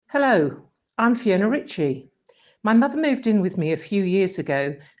Hello, I'm Fiona Ritchie. My mother moved in with me a few years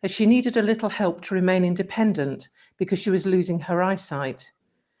ago as she needed a little help to remain independent because she was losing her eyesight.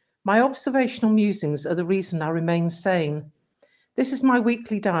 My observational musings are the reason I remain sane. This is my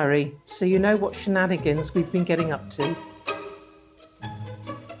weekly diary, so you know what shenanigans we've been getting up to.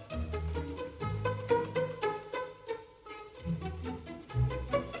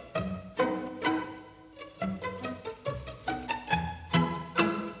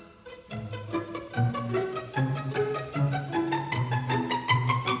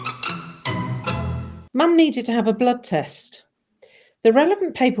 Mum needed to have a blood test. The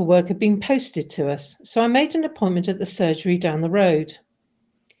relevant paperwork had been posted to us, so I made an appointment at the surgery down the road.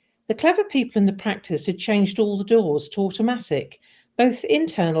 The clever people in the practice had changed all the doors to automatic, both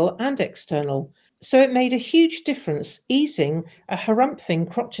internal and external, so it made a huge difference easing a harumphing,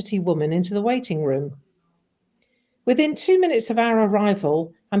 crotchety woman into the waiting room. Within 2 minutes of our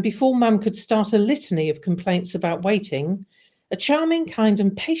arrival, and before Mum could start a litany of complaints about waiting, a charming, kind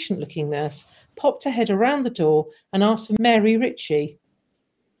and patient-looking nurse popped her head around the door and asked for Mary Ritchie.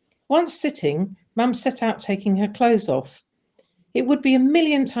 Once sitting, Mum set out taking her clothes off. It would be a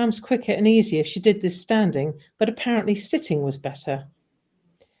million times quicker and easier if she did this standing, but apparently sitting was better.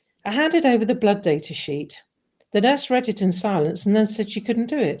 I handed over the blood data sheet. The nurse read it in silence and then said she couldn't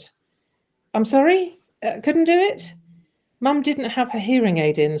do it. I'm sorry? Couldn't do it? Mum didn't have her hearing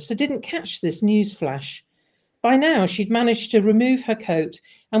aid in, so didn't catch this news flash. By now she'd managed to remove her coat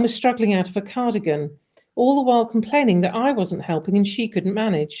and was struggling out of a cardigan, all the while complaining that I wasn't helping and she couldn't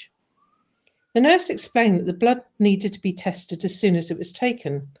manage. The nurse explained that the blood needed to be tested as soon as it was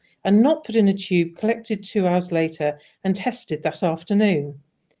taken, and not put in a tube, collected 2 hours later and tested that afternoon.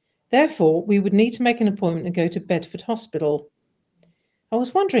 Therefore, we would need to make an appointment and go to Bedford Hospital. I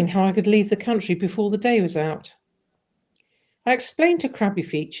was wondering how I could leave the country before the day was out. I explained to Crabby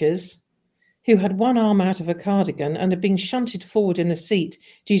Features, who had one arm out of a cardigan and had been shunted forward in a seat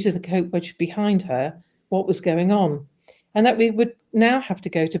due to the coat wedge behind her, what was going on, and that we would now have to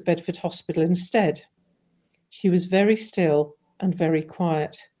go to Bedford Hospital instead. She was very still and very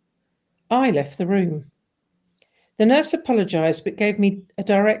quiet. I left the room. The nurse apologised but gave me a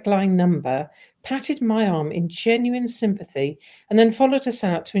direct line number, patted my arm in genuine sympathy, and then followed us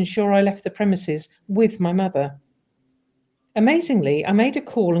out to ensure I left the premises with my mother. Amazingly, I made a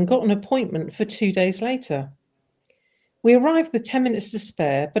call and got an appointment for 2 days later. We arrived with 10 minutes to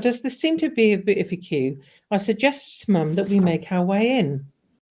spare, but as there seemed to be a bit of a queue, I suggested to Mum that we make our way in.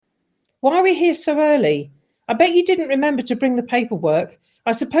 Why are we here so early? I bet you didn't remember to bring the paperwork.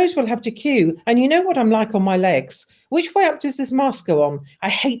 I suppose we'll have to queue, and you know what I'm like on my legs. Which way up does this mask go on? I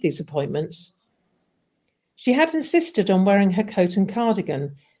hate these appointments. She had insisted on wearing her coat and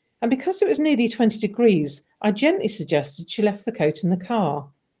cardigan, and because it was nearly 20 degrees, I gently suggested she left the coat in the car.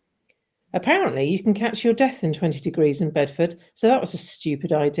 Apparently, you can catch your death in 20 degrees in Bedford, so that was a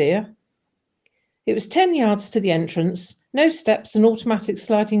stupid idea. It was 10 yards to the entrance, no steps and automatic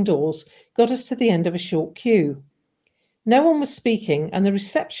sliding doors got us to the end of a short queue. No one was speaking, and the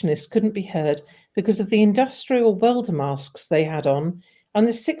receptionist couldn't be heard because of the industrial welder masks they had on and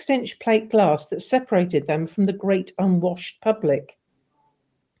the 6-inch plate glass that separated them from the great unwashed public.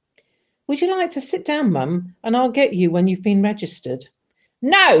 Would you like to sit down, Mum, and I'll get you when you've been registered?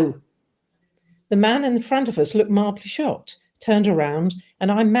 No! The man in front of us looked mildly shocked, turned around, and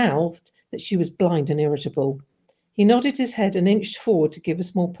I mouthed that she was blind and irritable. He nodded his head and inched forward to give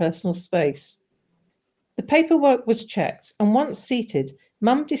us more personal space. The paperwork was checked, and once seated,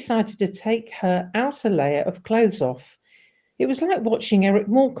 Mum decided to take her outer layer of clothes off. It was like watching Eric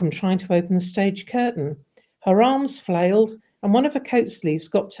Morecambe trying to open the stage curtain. Her arms flailed, and one of her coat sleeves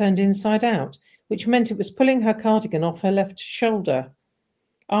got turned inside out, which meant it was pulling her cardigan off her left shoulder.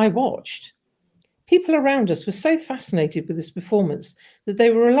 I watched. People around us were so fascinated with this performance that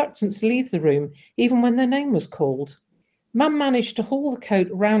they were reluctant to leave the room, even when their name was called. Mum managed to haul the coat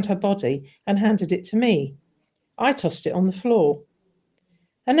round her body and handed it to me. I tossed it on the floor.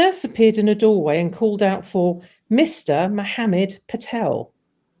 A nurse appeared in a doorway and called out for Mr. Mohammed Patel.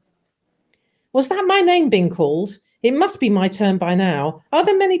 Was that my name being called? It must be my turn by now. Are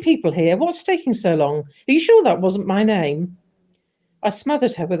there many people here? What's taking so long? Are you sure that wasn't my name? I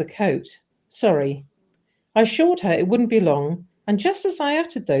smothered her with a coat. Sorry. I assured her it wouldn't be long, and just as I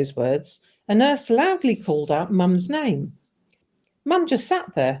uttered those words, a nurse loudly called out Mum's name. Mum just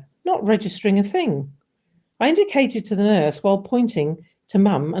sat there, not registering a thing. I indicated to the nurse while pointing to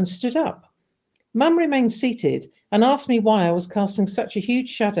Mum and stood up. Mum remained seated and asked me why I was casting such a huge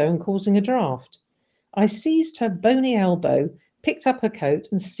shadow and causing a draught. I seized her bony elbow, picked up her coat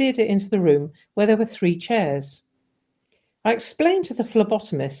and steered it into the room where there were 3 chairs. I explained to the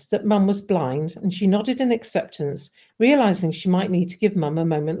phlebotomist that Mum was blind, and she nodded in acceptance, realising she might need to give Mum a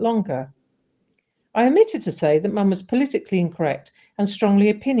moment longer. I omitted to say that Mum was politically incorrect and strongly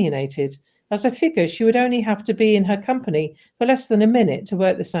opinionated, as I figured she would only have to be in her company for less than a minute to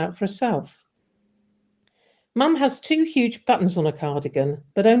work this out for herself. Mum has 2 huge buttons on her cardigan,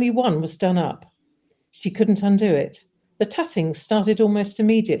 but only one was done up. She couldn't undo it. The tutting started almost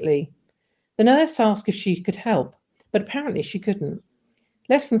immediately. The nurse asked if she could help, but apparently she couldn't.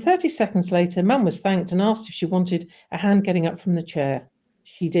 Less than 30 seconds later, Mum was thanked and asked if she wanted a hand getting up from the chair.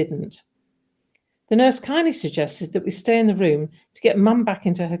 She didn't. The nurse kindly suggested that we stay in the room to get Mum back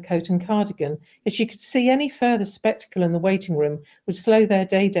into her coat and cardigan, as she could see any further spectacle in the waiting room would slow their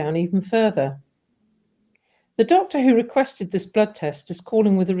day down even further. The doctor who requested this blood test is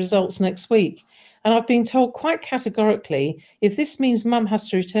calling with the results next week, and I've been told quite categorically if this means Mum has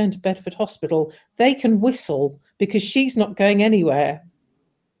to return to Bedford Hospital, they can whistle because she's not going anywhere.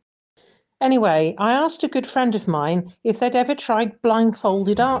 Anyway, I asked a good friend of mine if they'd ever tried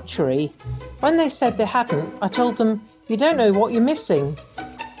blindfolded archery. When they said they hadn't, I told them, "You don't know what you're missing."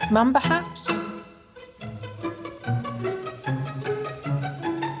 Mum, perhaps?